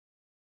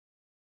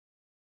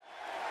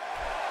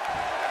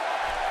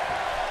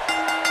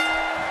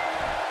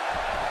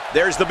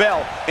There's the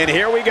bell, and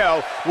here we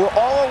go. We're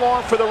all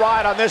along for the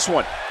ride on this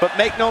one, but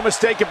make no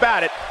mistake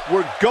about it,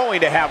 we're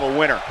going to have a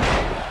winner.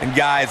 And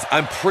guys,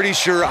 I'm pretty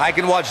sure I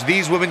can watch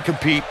these women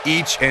compete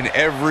each and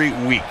every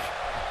week.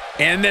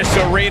 And this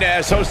arena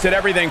has hosted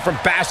everything from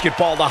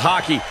basketball to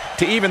hockey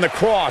to even the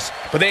cross,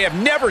 but they have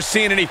never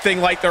seen anything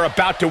like they're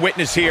about to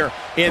witness here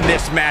in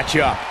this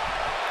matchup.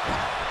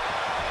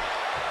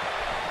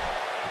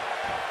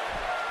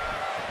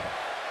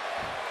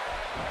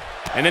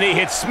 And then he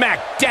hits smack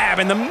dab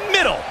in the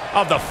middle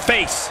of the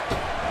face.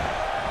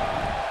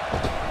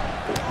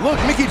 Look,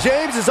 Mickie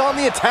James is on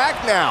the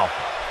attack now.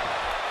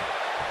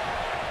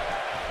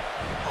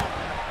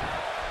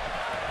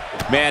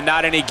 Man,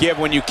 not any give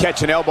when you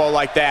catch an elbow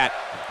like that.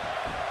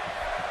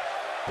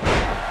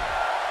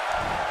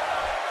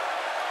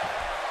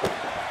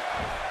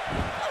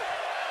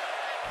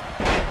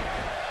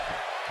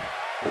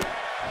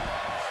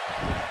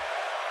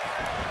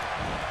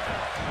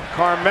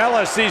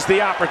 Carmella sees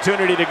the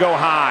opportunity to go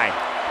high.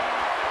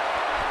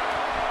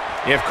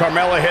 If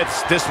Carmella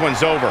hits, this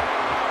one's over.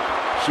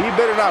 She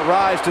better not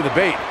rise to the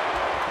bait.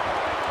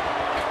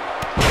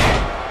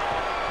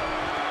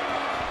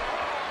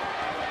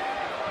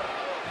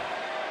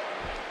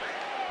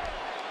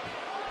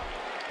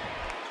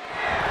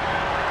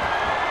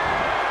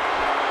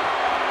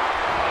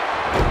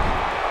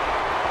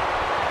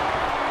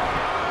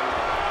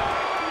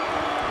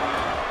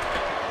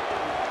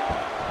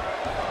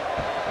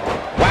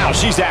 Wow,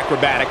 she's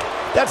acrobatic.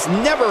 That's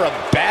never a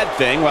bad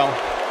thing, well,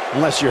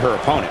 unless you're her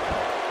opponent.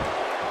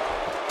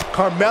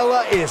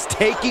 Carmella is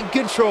taking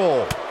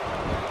control.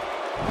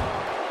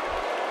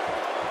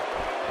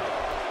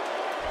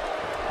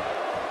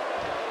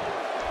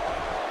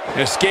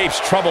 Escapes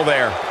trouble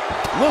there.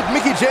 Look,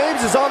 Mickie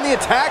James is on the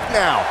attack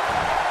now.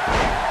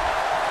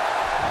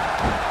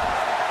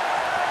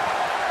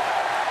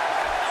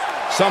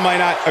 Some might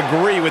not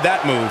agree with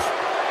that move.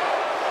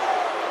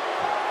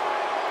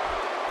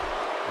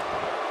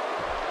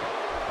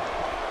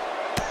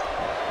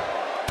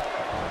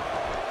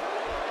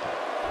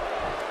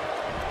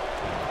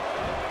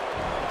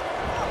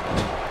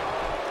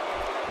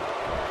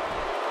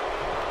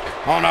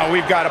 Oh no,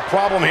 we've got a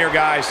problem here,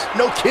 guys.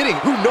 No kidding.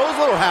 Who knows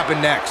what'll happen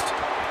next?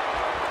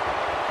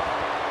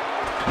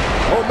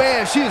 Oh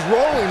man, she is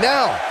rolling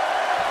now.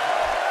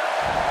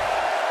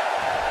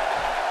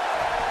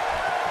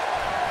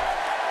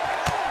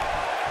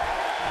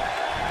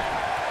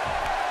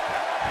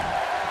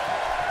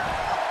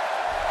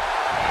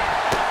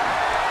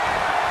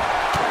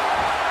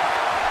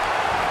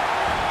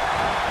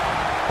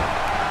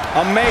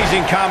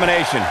 Amazing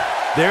combination.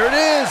 There it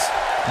is.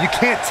 You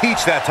can't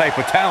teach that type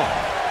of talent.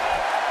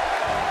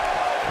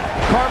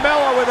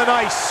 Carmella with a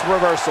nice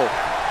reversal.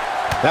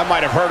 That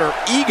might have hurt her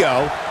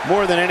ego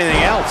more than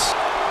anything else.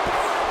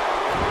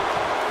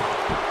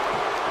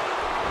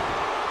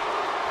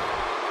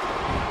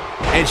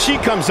 And she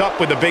comes up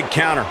with a big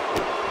counter.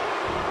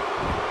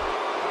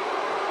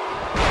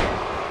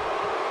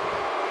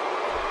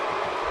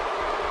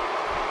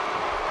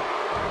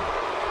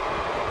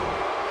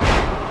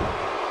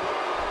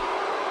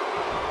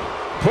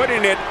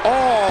 Putting it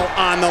all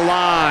on the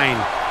line.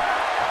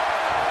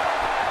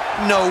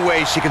 No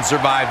way she can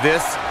survive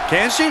this,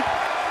 can she?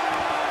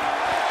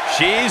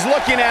 She's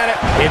looking at it.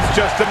 It's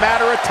just a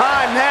matter of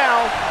time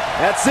now.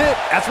 That's it.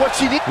 That's what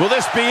she needs. Will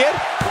this be it?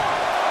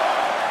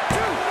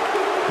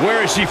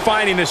 Where is she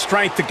finding the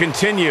strength to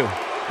continue?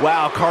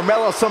 Wow,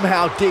 Carmella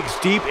somehow digs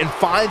deep and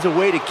finds a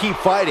way to keep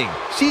fighting.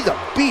 She's a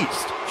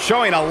beast.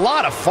 Showing a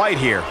lot of fight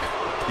here.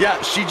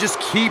 Yeah, she just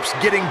keeps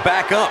getting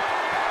back up.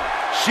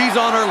 She's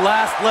on her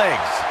last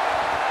legs.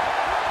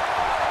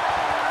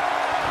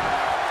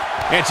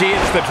 And she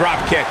hits the drop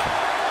kick.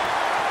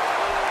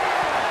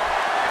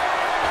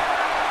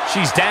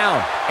 She's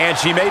down, and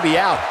she may be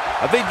out.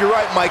 I think you're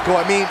right, Michael.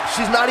 I mean,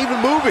 she's not even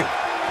moving.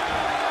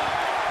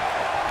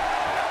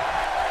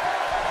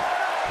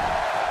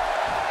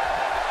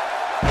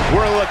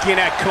 We're looking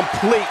at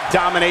complete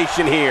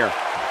domination here.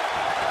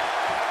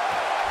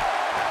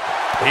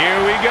 Here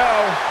we go.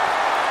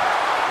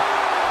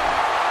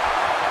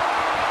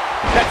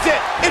 That's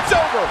it. It's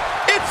over.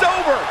 It's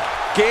over.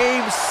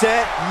 Game,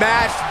 set,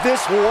 match.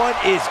 This one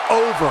is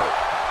over.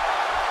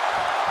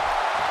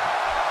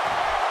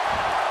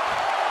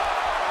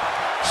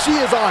 She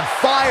is on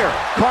fire.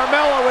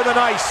 Carmella with a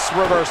nice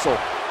reversal.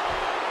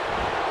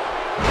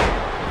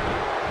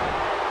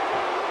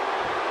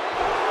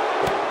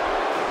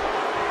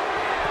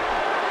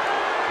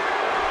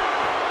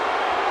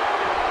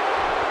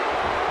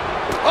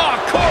 Oh,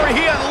 Corey,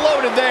 he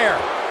unloaded there.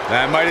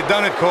 That might have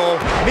done it, Cole.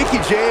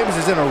 Mickie James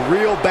is in a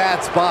real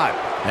bad spot.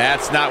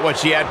 That's not what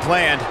she had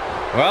planned.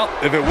 Well,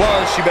 if it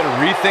was, she better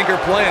rethink her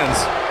plans.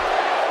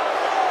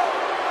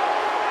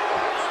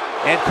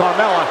 And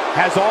Carmella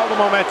has all the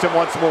momentum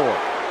once more.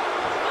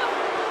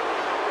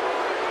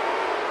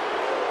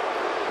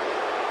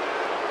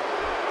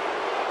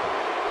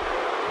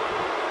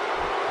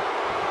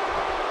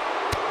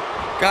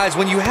 Guys,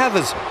 when you have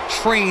as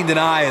trained an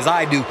eye as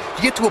I do,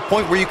 you get to a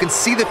point where you can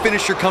see the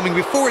finisher coming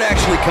before it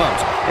actually comes.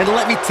 And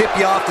let me tip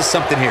you off to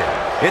something here.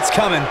 It's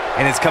coming,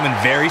 and it's coming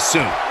very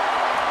soon.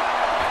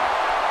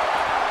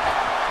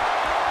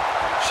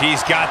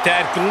 She's got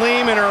that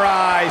gleam in her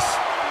eyes.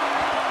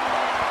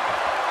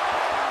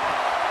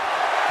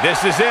 This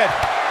is it.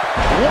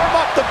 Warm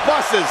up the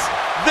buses.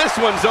 This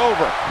one's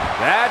over.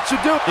 That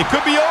should do it. It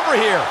could be over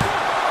here.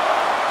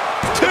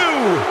 2.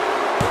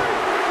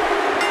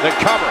 The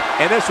cover,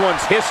 and this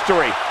one's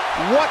history.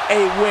 What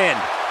a win.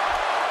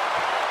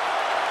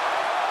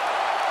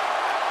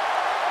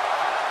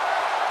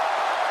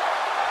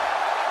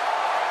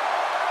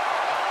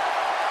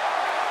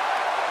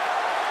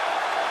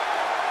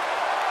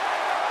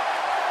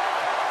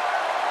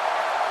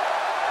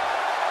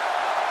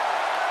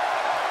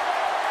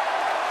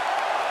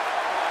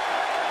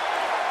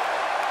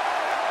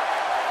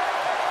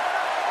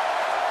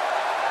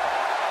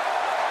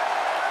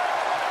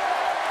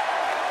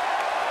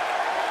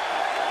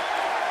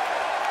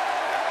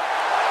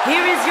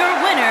 Here is your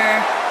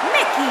winner,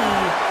 Mickie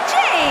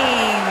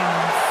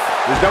James.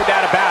 There's no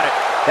doubt about it.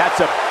 That's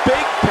a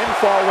big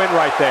pinfall win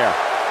right there.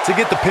 To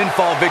get the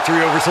pinfall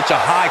victory over such a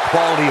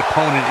high-quality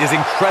opponent is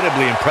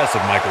incredibly impressive,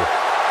 Michael.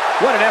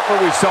 What an effort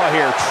we saw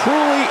here.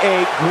 Truly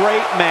a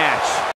great match.